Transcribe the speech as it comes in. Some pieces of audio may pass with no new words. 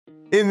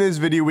In this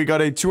video, we got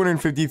a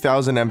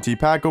 250,000 MT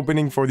pack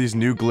opening for these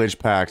new glitch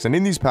packs. And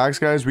in these packs,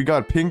 guys, we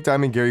got Pink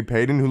Diamond Gary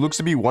Payton, who looks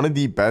to be one of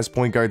the best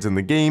point guards in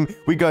the game.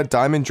 We got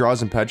Diamond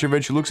Drazen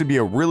Petrovic, who looks to be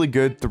a really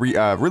good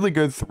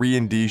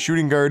 3-and-D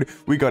shooting guard.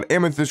 We got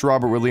Amethyst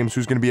Robert Williams,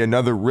 who's going to be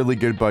another really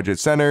good budget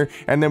center.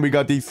 And then we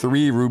got the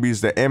three rubies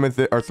to Diamond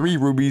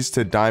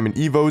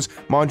Evos,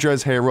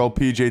 Montrezl Harrell,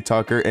 PJ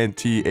Tucker, and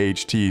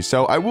THT.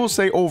 So I will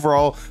say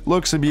overall,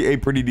 looks to be a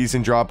pretty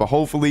decent drop, but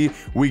hopefully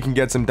we can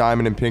get some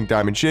diamond and pink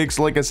diamond shakes.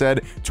 Like I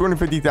said,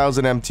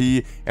 250,000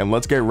 MT, and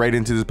let's get right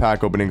into this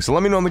pack opening. So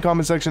let me know in the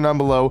comment section down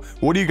below,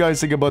 what do you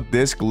guys think about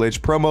this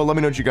glitch promo? Let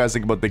me know what you guys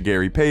think about the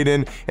Gary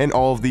Payton and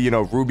all of the,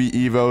 Ruby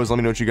Evos. Let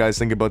me know what you guys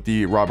think about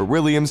the Robert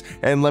Williams,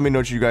 and let me know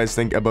what you guys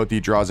think about the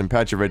Drazen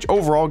Petrovic.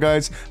 Overall,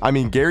 guys, I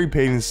mean, Gary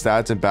Payton's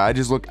stats and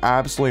badges look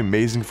absolutely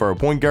amazing for a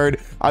point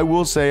guard. I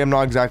will say I'm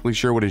not exactly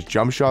sure what his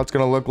jump shot's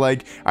gonna look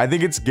like. I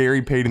think it's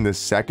Gary Payton the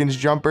second's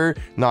jumper,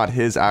 not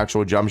his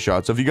actual jump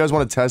shot. So if you guys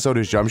want to test out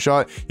his jump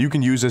shot, you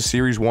can use a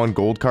Series 1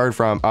 gold card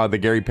from the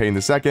Gary Payton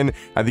II.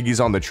 I think he's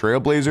on the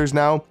Trailblazers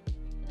now.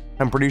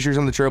 I'm pretty sure he's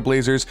on the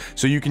Trailblazers,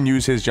 so you can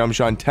use his jump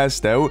shot and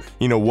test out,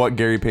 what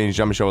Gary Payton's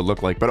jump shot would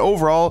look like. But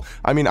overall,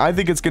 I mean, I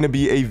think it's going to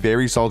be a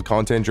very solid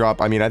content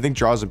drop. I mean, I think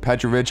Drazen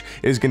Petrovic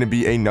is going to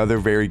be another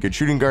very good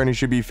shooting guard, and he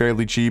should be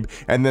fairly cheap.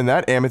 And then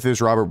that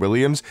Amethyst Robert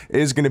Williams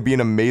is going to be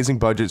an amazing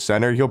budget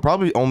center. He'll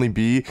probably only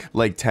be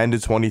like 10 to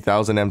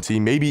 20,000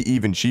 MT, maybe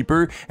even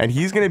cheaper. And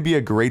he's going to be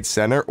a great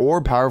center or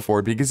power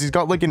forward because he's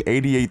got like an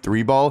 88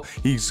 3 ball.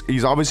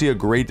 He's obviously a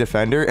great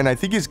defender, and I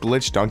think he's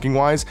glitch dunking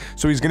wise,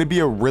 so he's going to be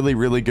a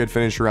really good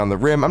finish around the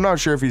rim. I'm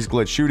not sure if he's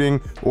glitch shooting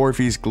or if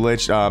he's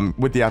glitched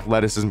with the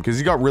athleticism, because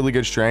he's got really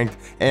good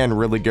strength and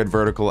really good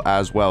vertical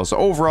as well. So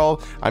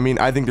overall, I mean,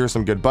 I think there's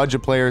some good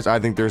budget players. I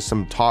think there's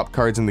some top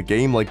cards in the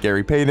game like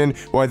Gary Payton,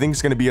 who I think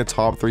is going to be a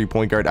top 3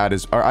 point guard I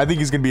think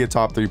he's going to be a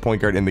top 3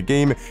 point guard in the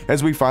game,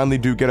 as we finally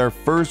do get our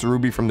first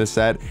ruby from the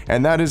set,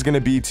 and that is going to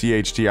be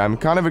THT. I'm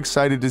kind of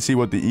excited to see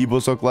what the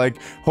evos look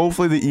like.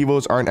 Hopefully the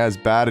evos aren't as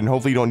bad, and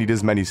hopefully you don't need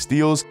as many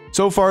steals.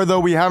 So far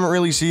though, we haven't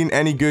really seen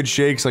any good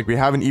shakes. Like, we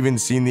haven't even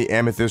seen the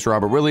Amethyst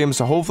Robert Williams,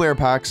 so hopefully our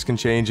packs can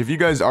change. If you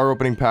guys are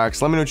opening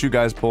packs, let me know what you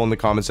guys pull in the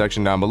comment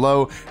section down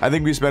below. I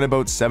think we spent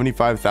about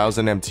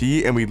 75,000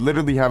 MT, and we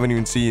literally haven't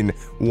even seen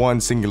one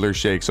singular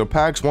shake. So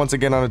packs, once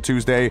again on a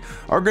Tuesday,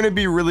 are going to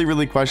be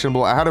really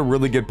questionable. I had a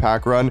really good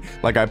pack run.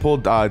 Like, I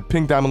pulled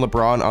Pink Diamond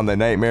LeBron on the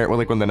Nightmare, well,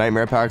 like when the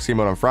Nightmare packs came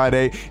out on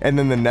Friday, and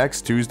then the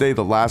next Tuesday,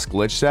 the last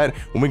glitch set,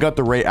 when we got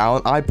the Ray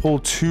Allen, I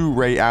pulled 2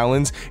 Ray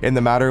Allens in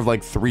the matter of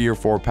like 3 or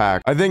 4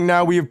 packs. I think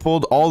now we have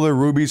pulled all the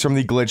rubies from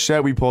the glitch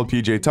set. We pulled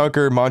PJ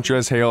Tucker,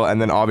 Montrezl Harrell, and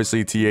then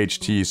obviously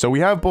THT. So we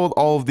have pulled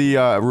all of the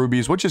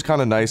rubies, which is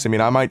kind of nice. I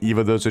mean, I might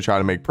EVO those to try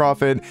to make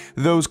profit.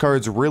 Those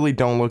cards really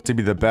don't look to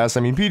be the best.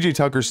 I mean, PJ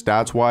Tucker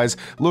stats wise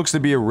looks to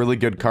be a really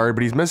good card,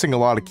 but he's missing a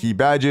lot of key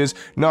badges,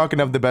 not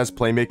gonna have the best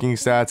playmaking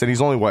stats, and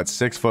he's only what,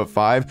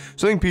 6'5".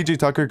 So I think PJ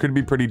Tucker could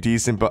be pretty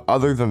decent, but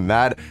other than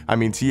that, I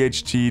mean,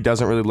 THT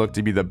doesn't really look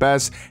to be the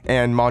best,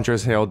 and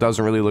Montrezl Harrell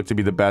doesn't really look to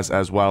be the best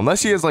as well,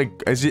 unless he has like,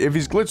 if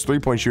he's glitched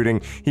 3-point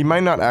shooting, he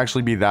might not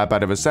actually be that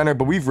bad of a center.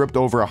 But we've ripped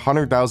over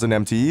 100,000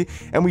 MT,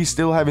 and we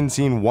still haven't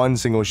seen one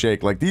single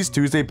shake. Like, these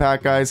Tuesday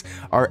pack guys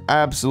are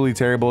absolutely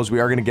terrible, as we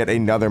are going to get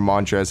another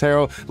Montrezl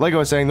Harrell. Like I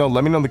was saying though,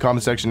 let me know in the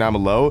comment section down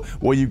below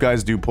what you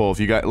guys do pull. If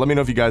you guys, let me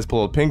know if you guys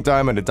pull a pink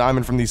diamond, a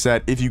diamond from the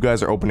set, if you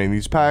guys are opening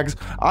these packs.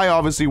 I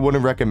obviously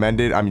wouldn't recommend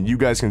it. I mean, you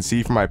guys can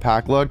see from my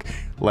pack look,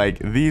 like,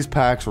 these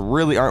packs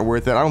really aren't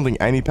worth it. I don't think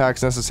any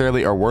packs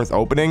necessarily are worth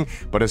opening,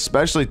 but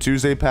especially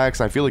Tuesday packs,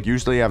 I feel like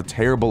usually have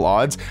terrible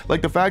odds.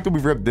 Like, the fact that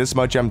we've ripped this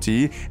much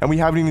MT and we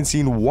haven't even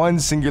seen one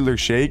singular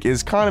shake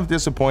is kind of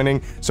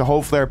disappointing. So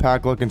hopefully our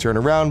pack luck can turn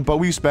around, but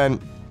we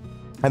spent,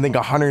 I think,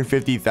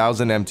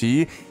 150,000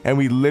 MT, and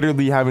we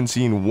literally haven't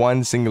seen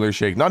one singular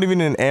shake, not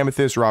even an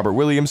Amethyst Robert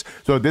Williams.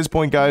 So at this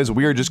point, guys,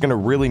 we are just gonna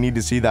really need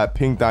to see that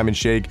pink diamond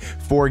shake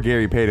for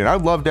Gary Payton. I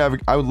would love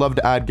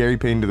to add Gary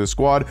Payton to the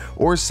squad,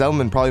 or sell him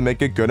and probably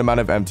make a good amount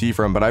of MT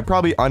for him. But I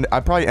probably end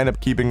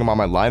up keeping him on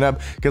my lineup,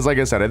 because like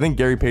I said, I think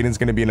Gary Payton's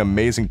gonna be an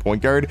amazing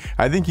point guard.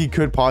 I think he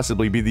could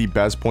possibly be the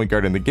best point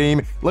guard in the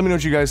game. Let me know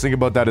what you guys think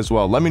about that as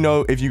well. Let me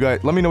know what you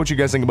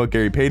guys think about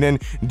Gary Payton.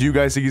 Do you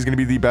guys think he's gonna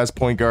be the best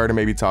point guard, or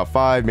maybe top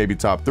 5, maybe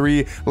top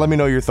 3? Let me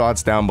know your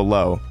thoughts down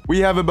below. We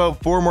have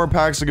about 4 more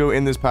packs to go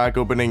in this pack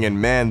opening, and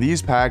man,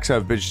 these packs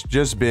have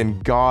just been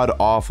god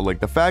awful. Like,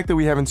 the fact that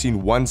we haven't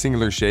seen one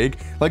singular shake,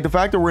 like the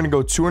fact that we're gonna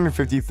go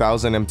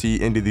 250,000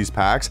 MT into these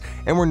packs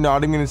and we're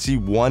not even gonna see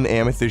one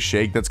amethyst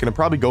shake that's gonna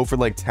probably go for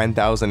like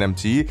 10,000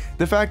 MT.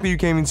 The fact that you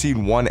can't even see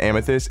one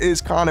amethyst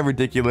is kind of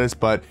ridiculous,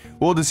 but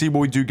we'll just see what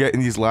we do get in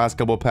these last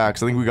couple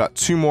packs. I think we got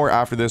 2 more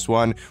after this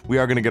one. We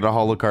are gonna get a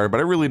holo card, but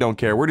I really don't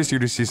care. We're just here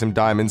to see some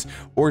diamonds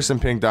or some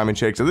pink diamond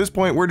shakes. At this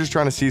point, we're just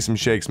trying to see some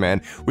shakes,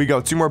 man. We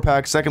got 2 more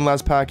packs, second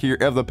last pack here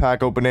of the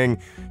pack opening,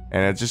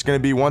 and it's just going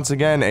to be once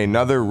again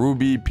another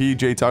ruby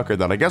PJ Tucker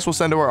that I guess we'll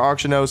send to our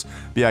auction house.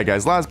 But yeah,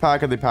 guys, last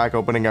pack of the pack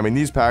opening. I mean,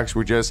 these packs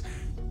were just,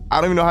 I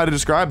don't even know how to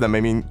describe them. I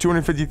mean,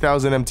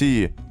 250,000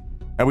 MT,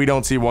 and we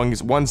don't see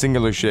one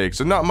singular shake.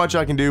 So not much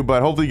I can do,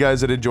 but hopefully you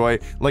guys did enjoy.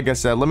 Like I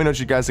said, let me know what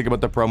you guys think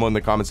about the promo in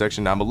the comment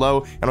section down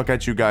below, and I'll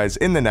catch you guys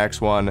in the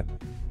next one.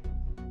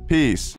 Peace.